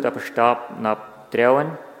Teil zoet op een stap naar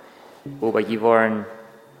trouwen, aber die waren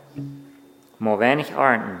maar weinig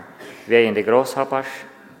arten, wegen de Großhoppers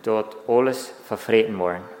dort alles verfreten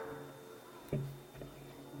worden.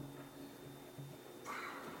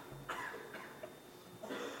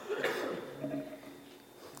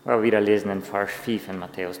 Wir wieder lesen in Vers 5 in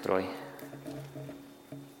Matthäus 3.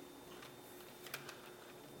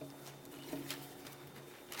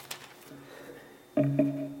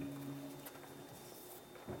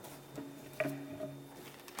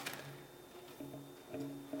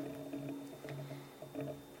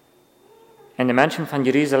 En de mensen van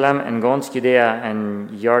Jeruzalem en ganz Judea en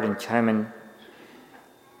Jordan kwamen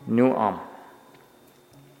nu aan.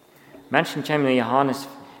 Mensen kwamen naar Johannes,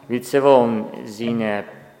 wil ze willen zijn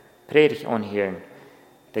predigt aanhoren.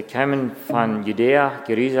 Die kwamen van Judea,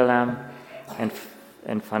 Jeruzalem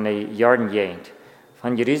en van de Jordan-gegend.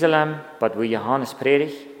 Van Jeruzalem, wat we Johannes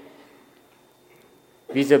predigt,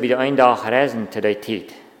 wie ze bij de een dag reizen te die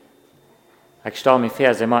tijd. Ik stel me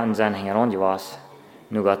voor, ze moeten zijn hingeronde was,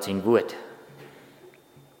 nu gaat zijn woord.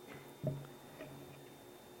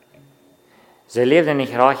 Ze leefden niet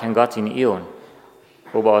graag in Gott in eeuwen,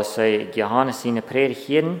 aber als zij Johannes zijn predigt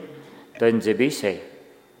hielden, deuten ze bij zich.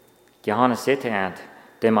 Johannes zei tegen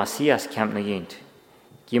de Messias komt nog eens.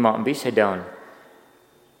 Je moet een beetje doen.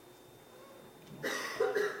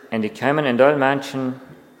 En die kwamen in dol mensen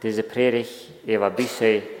deze predigt even bij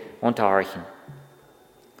zich unterhorchen.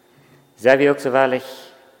 Zij we ook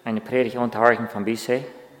zowelig een predigt unterhorchen van bij zich,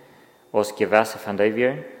 als gewisse van die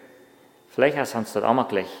weer? Vielleicht ist uns das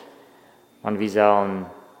ammerlich. Und wir sollen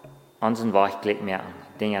unseren Wachklick merken,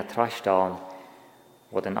 Dinge trachstellen,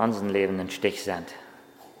 die in unserem Leben ein Stich sind.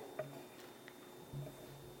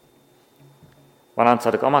 Wenn uns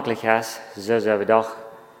das ammerlich ist, so sind wir doch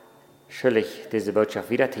schuldig, diese Botschaft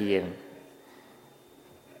wiederzugeben.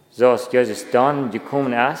 So als Jesus dann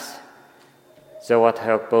gekommen ist, so wird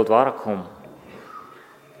er auch bald wiederkommen.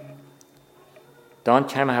 Dann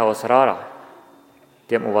kommt er als Rara,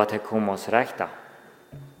 dem wird er kommen als Rechter.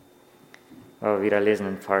 Wir wieder lesen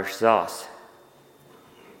in Vers 6.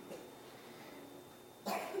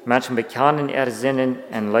 Menschen bekennen ihre Sinnen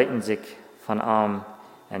und leiten sich von Arm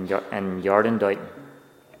und Jordan deuten.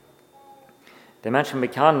 Die Menschen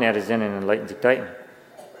bekennen ihre Sinnen und leiten sich deuten.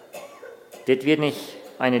 Das wird nicht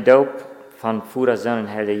eine Taufe von Vater, Sohn und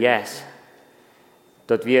Heiliger Geist.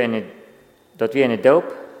 Das wir eine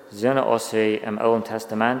Taufe, sondern als sie im Alten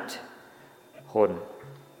Testament haben.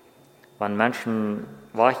 Wenn Menschen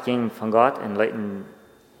weggingen von Gott und deuten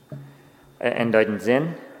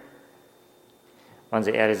Sinn, wenn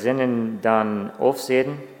sie ihre Sinnen dann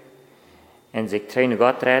aufsehen und sich treu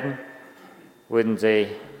Gott reden, würden sie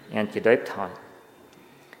ihn gedäupt haben.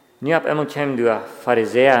 Nu ab einmal kommen die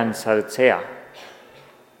Pharisäer und Sadduzäer.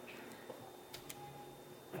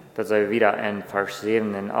 Das sei wieder in Vers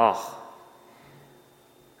 7 und 8.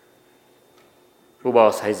 Aber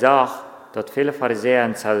als er sagt, dass viele Pharisäer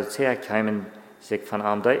und Sadduzäer kamen, sich von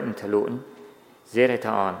einem deuten zu lassen, seht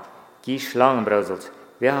er an, die Schlangenbrausels,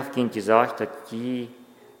 wer hat ihnen gesagt, dass die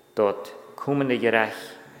dort kommende Gerecht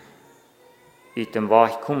aus dem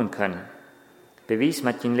Weg kommen können? Beweis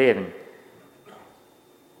mit ihrem Leben,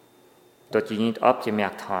 dass die nicht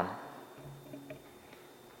abgemerkt haben.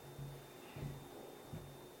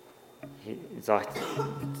 Sagt,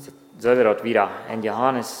 so wird dort wieder. Und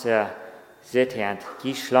Johannes seht er,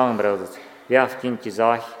 die Schlangenbrausels, wer hat ihnen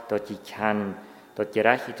gesagt, dass die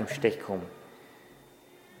Recht aus dem Stich kommen?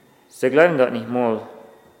 Sie glauben dort nicht mal,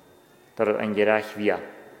 dass es ein Gerecht wird,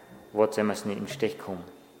 wo sie müssen nicht im Stich kommen.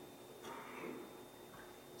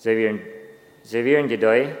 Sie werden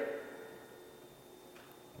gedei,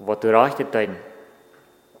 was du rechtet deuten.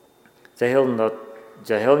 Sie hielten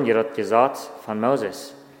das Gesetz von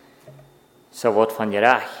Moses, so wird von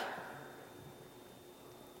Gerecht.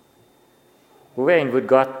 Wohin wird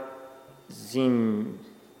Gott sein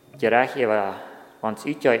Gerecht über uns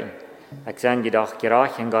ausdeuten? Ich sage jedoch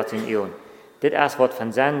gerecht in Gott in ihnen. Das ist, was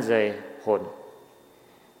von Sinn sie haben.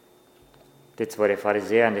 Das war die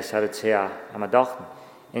Pharisäer und die Sadduzäer immer dachten.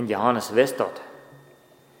 Und Johannes wusste das.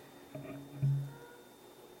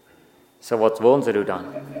 So, was wollen sie dann?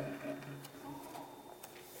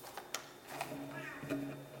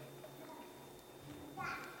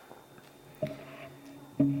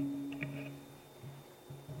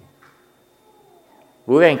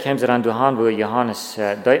 Wohin kommen sie dann durch, wo Johannes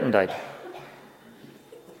deuten deut?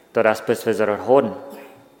 Das bis wir sie haben.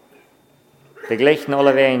 Die gleichen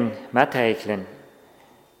alle wegen Matthäuschen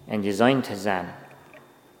en design te zijn.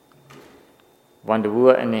 Wanneer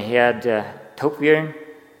we in de Heer taub werden,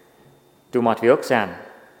 du moet we ook zijn.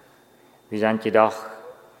 We zijn gedacht,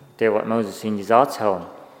 der wat Moses in gesagt hat.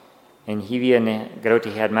 En hier wir eine große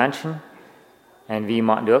Herd Menschen, und wir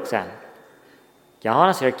müssen auch sein.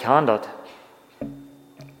 Johannes erkannt das.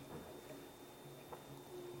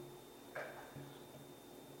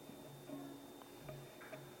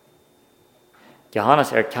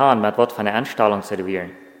 Johannes erkannt, mit was für eine Anstellung zu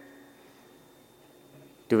werden.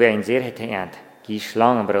 Du wärst ein sehr geteint, die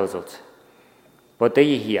Schlangen brauselt. Was tue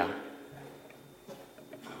ich hier?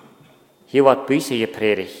 Hier wird Büße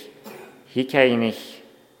gepredigt. Hier kann ich nicht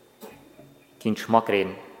keinen Schmack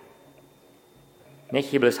reden. Nicht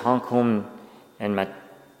hier bloß ankommen und mit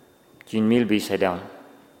kein Mehlbüße tun.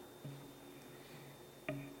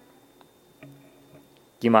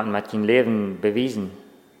 Jemanden mit kein Leben bewiesen,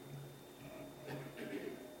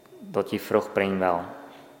 dass die Frucht bringen will.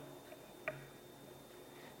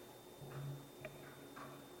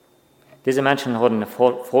 Diese Menschen hatten eine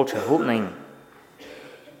falsche Hoffnung.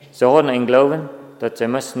 Sie hatten einen Glauben, dass sie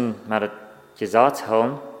müssen mit dem Gesetz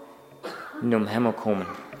haben, nur im Himmel kommen.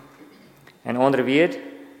 Ein anderer wird,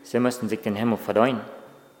 sie müssten sich den Himmel verdienen.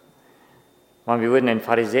 Wenn wir würden den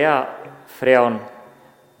Pharisäer fragen,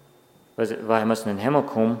 wir müssen in den Himmel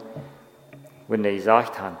kommen, würden die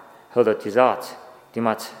gesagt haben, hör das Gesetz, die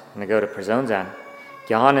muss eine gute Person sein.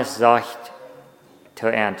 Johannes sagt zu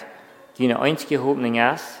Ende, die einzige Hoffnung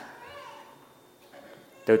ist,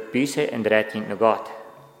 dat Büße und Rettung nach Gott.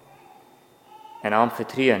 En am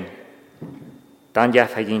Vertrauen, dann ja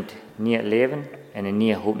verdient nie Leben und eine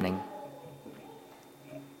neue Hoffnung.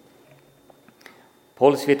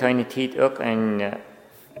 Paulus wird eine Zeit auch ein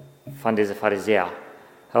von diesen Pharisäern.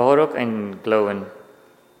 Er hat auch einen Glauben,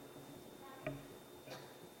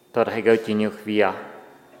 dass er Gott genug wie er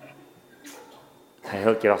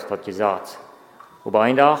hält gedacht das gesagt. Aber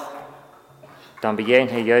einen Tag, dann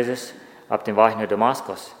begegnet Jesus auf dem Weg nach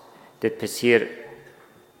Damaskus. Das passiert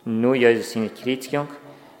nur Jesus seine Kreuzigung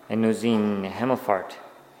und nur seine Himmelfahrt.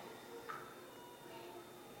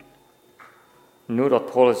 Nur dass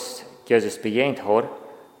Paulus Jesus begegnet hat,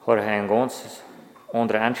 hat er eine ganz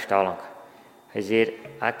andere Einstellung. Er sagt,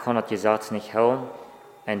 ich kann das Gesetz nicht halten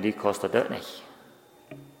und du kannst das nicht.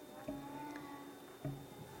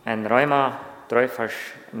 In Römer 3, Vers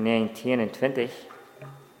 19 und 20,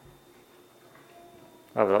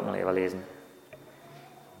 wir das mal eben lesen.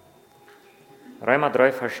 Römer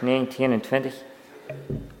 3, Vers 19 und 20.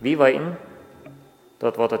 Wir weten,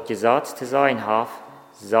 dass was das Gesetz zu sein hat,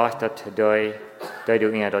 sagt, dass du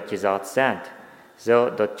in das Gesetz sind, so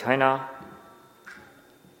dass keiner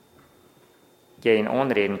gegen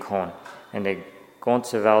anreden kann und die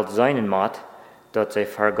ganze Welt sein muss, dass sie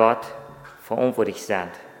für Gott verantwortlich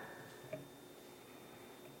sind.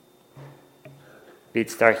 Wie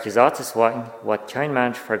es durch Gesetzesworten wird kein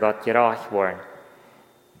Mensch für Gott gerecht worden.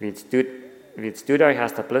 Wie es du durch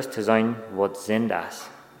hast, bloß zu sein, was Sinn ist.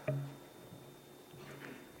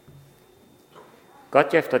 Gott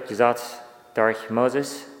gibt das Gesetz durch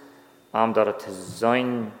Moses, dass es zu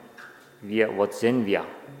sein wird, was Sinn wir.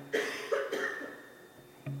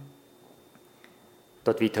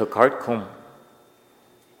 Dass wir zu kalt kommen.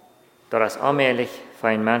 Dass es allmählich für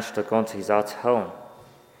einen Mensch das ganze Gesetz hauen.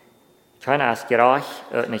 Keiner ist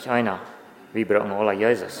gerecht, nicht einer. Wir brauchen alle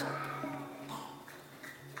Jesus.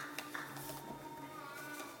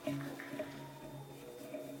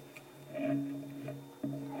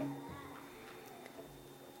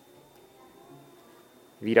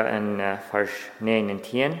 Wieder in Vers 9 und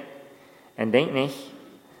 10. Und denkt nicht,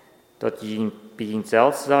 dass ihr bei ihm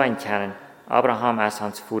selbst sein können, Abraham ist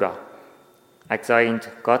hans Vater. Ich sage,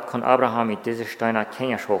 Gott kann Abraham mit diesen Steinen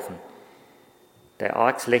Kinder schaffen. Der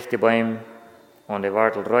Axt legte bei ihm und der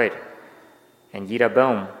Wurzel reut. Und jeder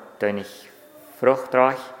Baum, der nicht Frucht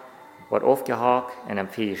trägt, wird aufgehakt und am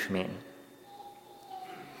Feuer geschmissen.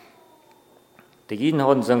 Die Juden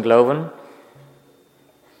hatten so einen Glauben,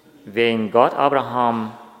 wenn Gott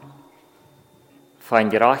Abraham für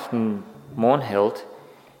einen gerechten Mann hält,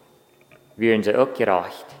 wären sie auch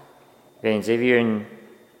gerecht. Wenn sie wären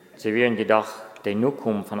gedacht, der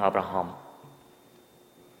Nachkommen von Abraham.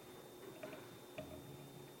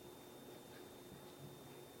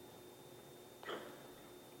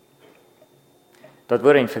 Das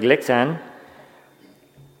würde ein Vergleich sein,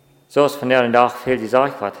 so ist von der Tag viel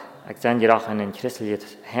gesagt wird. Ich bin gedacht, in ein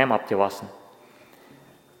christliches Heim abgewassen.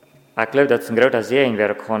 Ich glaube, dass es ein großer Segen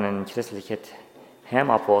wäre, kann ein christliches Heim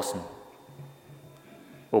abwassen.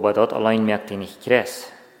 Aber dort allein merkt ich nicht Christ.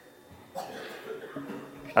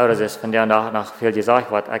 Aber das ist von der Tag nach viel gesagt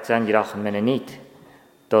wird. Ich bin gedacht, wenn nicht,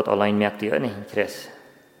 dort allein merkt ich auch nicht Christ.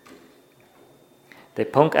 Der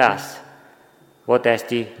Punkt ist, was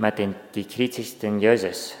ist die mit dem gekreuzigten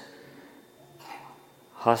Jesus?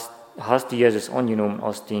 Hast du Jesus angenommen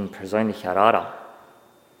als dein persönlicher Retter?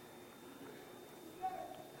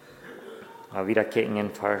 Aber wieder kijken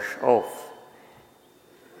in Vers 11.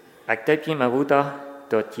 Ich denk mir wieder,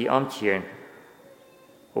 dass die amtieren,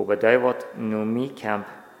 aber die wat nu mij kamp,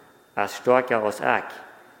 als starker als ich,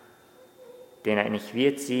 den ich nicht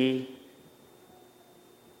weet sie,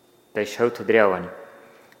 die schau te drauen,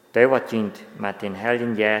 die wat dient mit den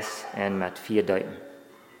Heiligen Geist und mit 4 Deuten.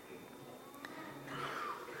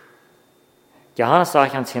 Johannes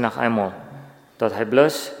sagt uns hier noch einmal, dass er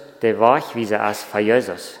bloß der Wegweiser ist für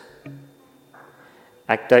Jesus.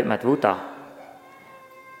 Ich deut mit Wuter,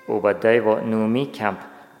 aber die, wat nu mij kamp,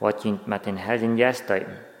 wat dient mit den Heiligen Geist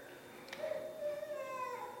deuten.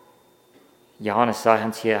 Johannes sagt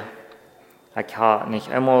uns hier, ich habe nicht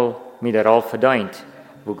einmal mit der Rolle verdient,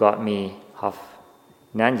 wo Gott mich hat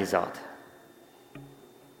gesagt.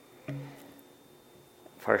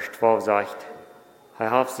 Vers 12 sagt,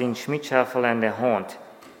 er hat seinen Schmiedschaffel in der Hand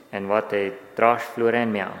und wat der Draschflur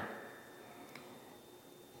anmerken.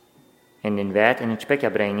 In den Wert in den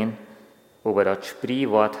Specker bringen, aber das Spree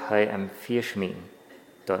wird er am Vier schmieden,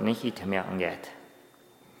 dort nicht zu merken geht.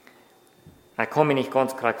 Ich kann mich nicht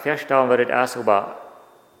ganz klar feststellen, was das ist, aber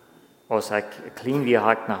als ich klein wie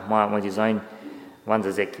halt nach mal sein, wenn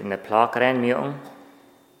sie sich in der Plage reinmerken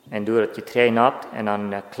und du das Getränk habt und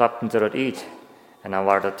dann klappten sie das aus und dann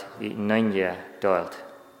war das wie ein Neunje dort.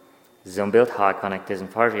 So ein Bild habe ich, wenn ich diesen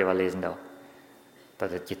Vers lesen darf,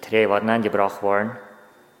 dass das Getränk wird angebracht worden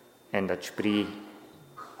und das Spree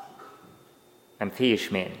am Vieh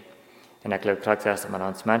schmieden. Und ich glaube, das ist mit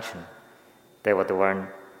uns Menschen, die waren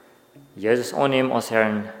Jesus annehmen als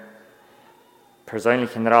ihren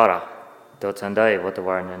persönlichen Retter. Dort sind die, die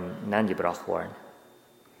waren angebracht worden.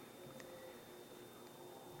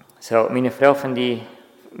 So, meine Frau von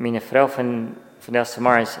der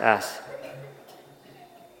Samaris ist,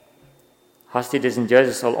 hast du diesen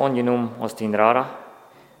Jesus all angenommen als den Retter?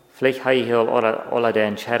 Vielleicht habe ich alle die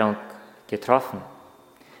Entscheidung getroffen.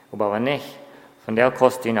 Aber wenn nicht, von der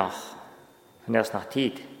kostet die noch. Von der ist noch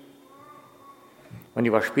Zeit. Und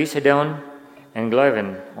die was Spieße tun und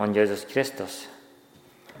glauben an Jesus Christus.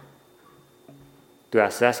 Du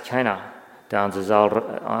hast das keiner, der an sie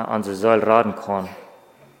soll raten kann,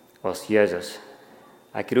 als Jesus.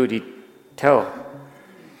 Ich rufe die Tau.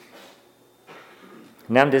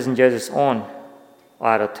 Nimm diesen Jesus an,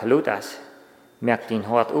 er talut ist, merkt ihn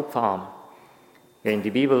hart auffahren. Wenn die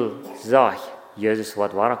Bibel sagt, Jesus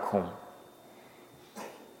wird wiederkommen.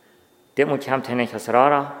 Das kommt er nicht als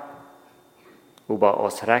Retter, aber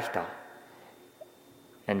als Rechter.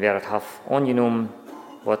 Und wer hat angenommen,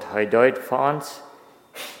 was er deut für uns,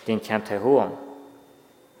 den kommt er holen.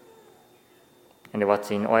 Und er wird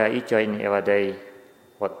sich in euer Eidgeiten über die,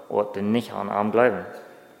 was nicht an ihm glauben.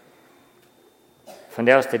 Von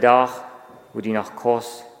der ist der Tag, wo die nach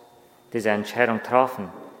Kurs diese Entscheidung treffen,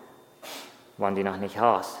 wann die noch nicht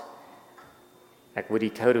hast. Ich würde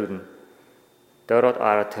die Tauruden, dort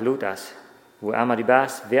eure Talut ist, wo immer die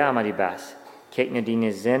Best, wer immer die Best. Kijk naar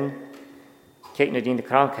die Sinn, kijk naar die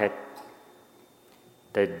Krankheit,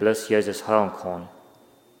 dat bloß Jesus heilen kann.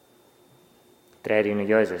 Dreh dich nach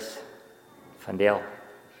Jesus, von der.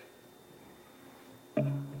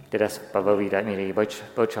 Das ist, weil wir mir die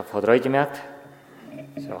Botschaft hat heute gemerkt.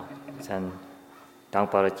 So, wir sind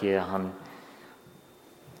dankbar, dass ihr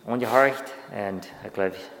angehört und ich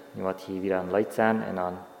glaube, ihr werdet hier wieder ein Leid sein und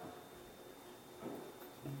dann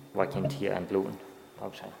wird ihr hier ein Bluten.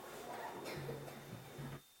 Dankeschön.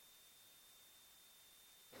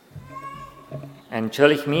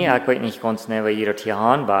 Entschuldigt mich, ich weiß nicht ganz genau, wie ihr das hier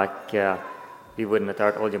haben, aber wir würden das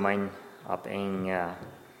dort allgemein ab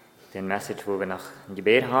den Message, wo wir noch ein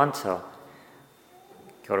Gebet haben, so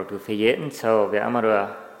ich habe das vergessen, so wer immer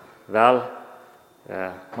da will,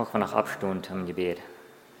 machen wir noch Abstund im Gebet.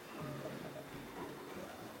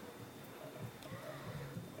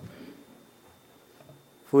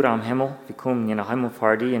 Vater am Himmel, wir kommen hier nach Himmel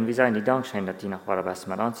vor dir und wir sagen dir Dankeschön, dass du noch war bist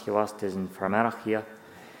mit uns gewesen, diesen Vormittag hier.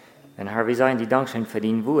 Und Herr, wir sagen dir Dankeschön für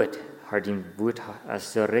dein Wort. Herr, dein Wort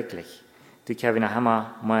ist so wirklich. Du kannst nach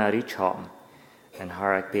immer mehr Reach haben. Und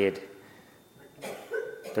Herr, ich bete,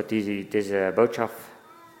 dass diese Botschaft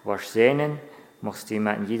was sehen, musst du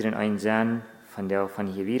mit jedem einen sehen, von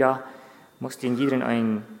hier wieder, musst du in jedem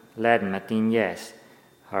einen leiden mit dem Yes.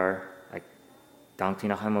 Herr, ich danke dir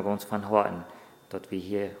noch einmal ganz von Herzen, dass wir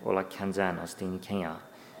hier alle können sein als deine Kinder.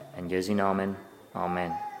 In Jesu Namen,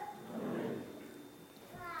 Amen.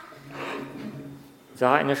 So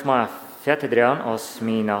habe ich nicht mal fertig dran, als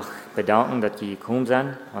mich noch bedanken, dass die gekommen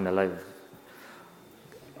sind. Und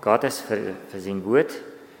Gottes für sein Wort.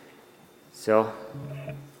 So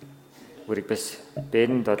würde ich bis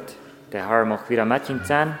beten, dass der Herr mag wieder mit ihm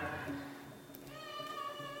sein.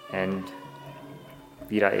 Und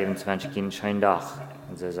wieder eben 20 einen schönen Tag.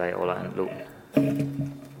 Und so sei alle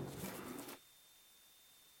entlohnt.